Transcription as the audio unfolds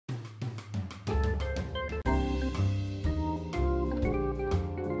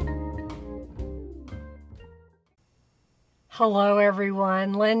Hello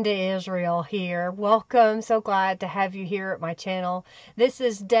everyone, Linda Israel here. Welcome, so glad to have you here at my channel. This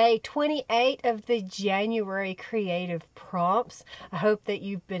is day 28 of the January Creative Prompts. I hope that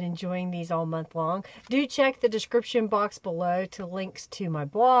you've been enjoying these all month long. Do check the description box below to links to my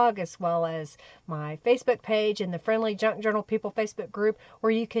blog as well as my Facebook page and the Friendly Junk Journal People Facebook group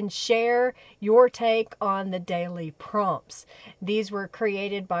where you can share your take on the daily prompts. These were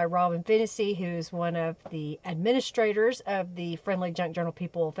created by Robin Finnessy, who's one of the administrators of the Friendly Junk Journal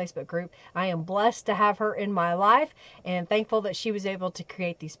People Facebook group. I am blessed to have her in my life and thankful that she was able to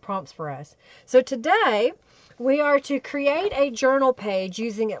create these prompts for us. So today we are to create a journal page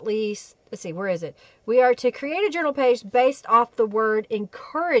using at least, let's see, where is it? We are to create a journal page based off the word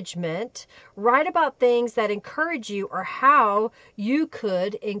encouragement. Write about things that encourage you or how you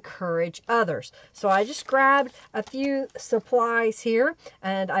could encourage others. So I just grabbed a few supplies here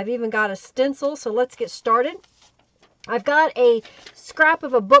and I've even got a stencil. So let's get started. I've got a scrap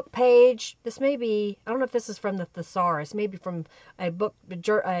of a book page. This may be, I don't know if this is from the thesaurus, maybe from a book,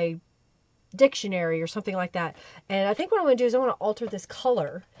 a dictionary or something like that. And I think what I'm going to do is I want to alter this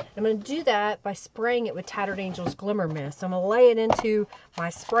color. I'm going to do that by spraying it with Tattered Angel's Glimmer Mist. So I'm going to lay it into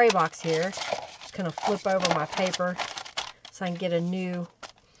my spray box here. Just kind of flip over my paper so I can get a new.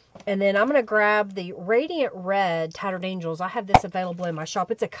 And then I'm going to grab the Radiant Red Tattered Angels. I have this available in my shop.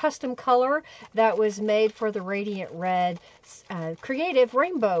 It's a custom color that was made for the Radiant Red Creative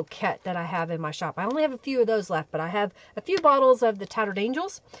Rainbow kit that I have in my shop. I only have a few of those left, but I have a few bottles of the Tattered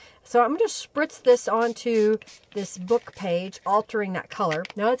Angels. So I'm going to spritz this onto this book page, altering that color.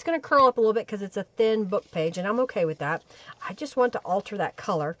 Now it's going to curl up a little bit because it's a thin book page, and I'm okay with that. I just want to alter that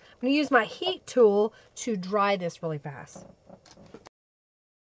color. I'm going to use my heat tool to dry this really fast.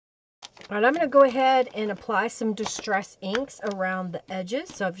 All right, I'm going to go ahead and apply some Distress inks around the edges.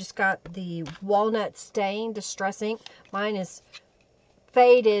 So I've just got the Walnut Stain Distress ink. Mine is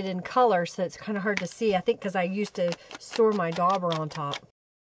faded in color, so it's kind of hard to see. I think because I used to store my dauber on top.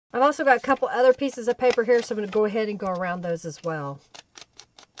 I've also got a couple other pieces of paper here, so I'm going to go ahead and go around those as well.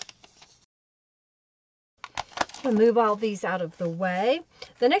 I'm going to move all these out of the way.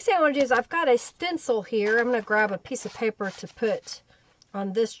 The next thing I want to do is I've got a stencil here. I'm going to grab a piece of paper to put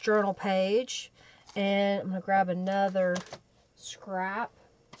on this journal page, and I'm going to grab another scrap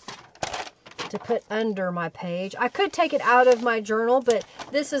to put under my page. I could take it out of my journal, but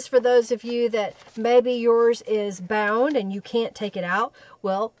this is for those of you that maybe yours is bound and you can't take it out.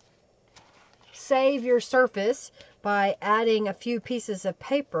 Well, save your surface by adding a few pieces of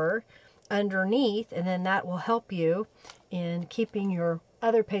paper underneath, and then that will help you in keeping your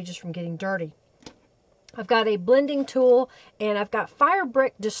other pages from getting dirty. I've got a blending tool and I've got Fire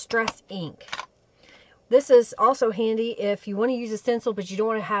Brick Distress ink. This is also handy if you want to use a stencil but you don't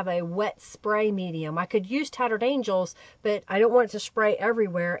want to have a wet spray medium. I could use Tattered Angels, but I don't want it to spray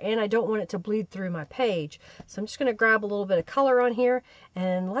everywhere and I don't want it to bleed through my page. So I'm just going to grab a little bit of color on here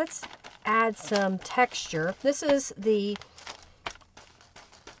and let's add some texture. This is the,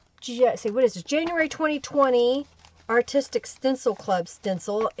 what is this? January 2020 Artistic Stencil Club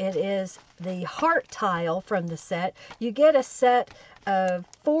stencil. It is the heart tile from the set. You get a set of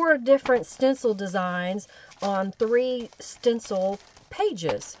 4 different stencil designs on 3 stencil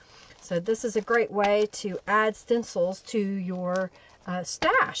pages. So this is a great way to add stencils to your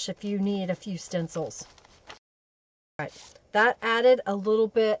stash if you need a few stencils. All right, that added a little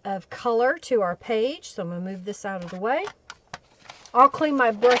bit of color to our page, so I'm going to move this out of the way. I'll clean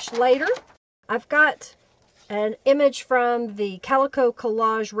my brush later. I've got an image from the Calico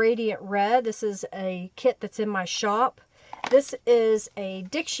Collage Radiant Red. This is a kit that's in my shop. This is a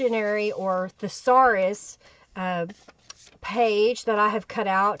dictionary or thesaurus page that I have cut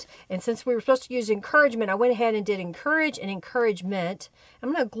out. And since we were supposed to use encouragement, I went ahead and did encourage and encouragement.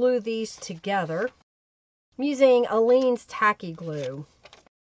 I'm going to glue these together. I'm using Aleene's Tacky Glue.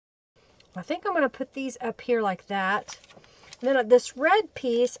 I think I'm going to put these up here like that. And then this red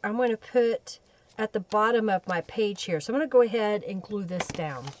piece I'm going to put at the bottom of my page here. So I'm going to go ahead and glue this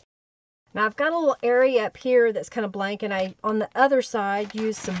down. Now I've got a little area up here that's kind of blank, and I, on the other side,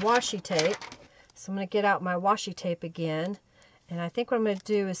 used some washi tape. So I'm going to get out my washi tape again. And I think what I'm going to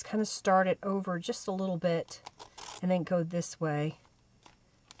do is kind of start it over just a little bit and then go this way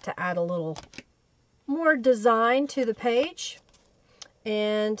to add a little more design to the page.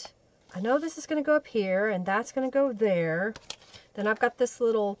 And I know this is going to go up here and that's going to go there. Then I've got this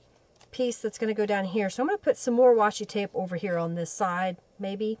little piece that's going to go down here. So I'm going to put some more washi tape over here on this side,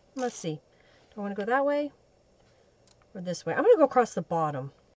 maybe. Let's see. Do I want to go that way or this way? I'm going to go across the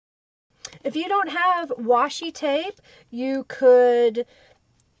bottom. If you don't have washi tape, you could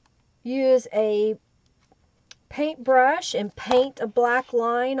use a paintbrush and paint a black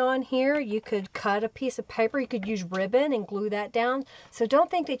line on here. You could cut a piece of paper. You could use ribbon and glue that down. So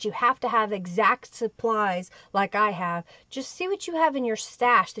don't think that you have to have exact supplies like I have. Just see what you have in your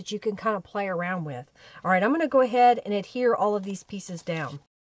stash that you can kind of play around with. All right, I'm going to go ahead and adhere all of these pieces down.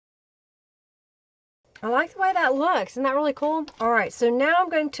 I like the way that looks. Isn't that really cool? All right, so now I'm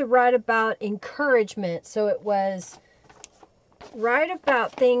going to write about encouragement. So it was write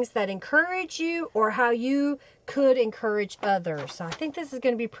about things that encourage you or how you could encourage others. So I think this is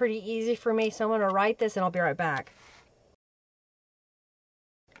going to be pretty easy for me. So I'm going to write this and I'll be right back.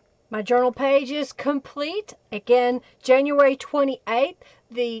 My journal page is complete. Again, January 28th,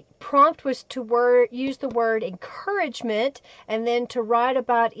 the prompt was to use the word encouragement and then to write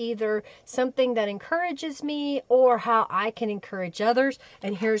about either something that encourages me or how I can encourage others.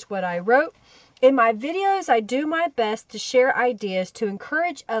 And here's what I wrote. In my videos, I do my best to share ideas to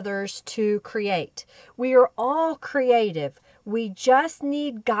encourage others to create. We are all creative. We just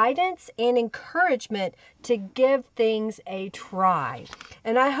need guidance and encouragement to give things a try.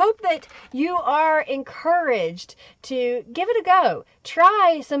 And I hope that you are encouraged to give it a go.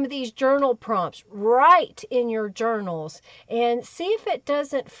 Try some of these journal prompts. Write in your journals and see if it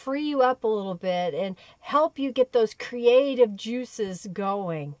doesn't free you up a little bit and help you get those creative juices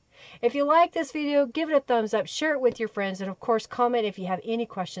going. If you like this video, give it a thumbs up, share it with your friends, and of course, comment if you have any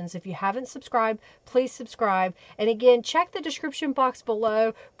questions. If you haven't subscribed, please subscribe. And again, check the description box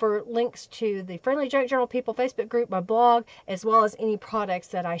below for links to the Friendly Junk Journal People Facebook group, my blog, as well as any products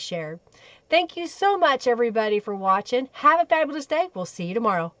that I shared. Thank you so much, everybody, for watching. Have a fabulous day. We'll see you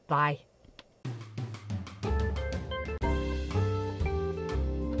tomorrow. Bye.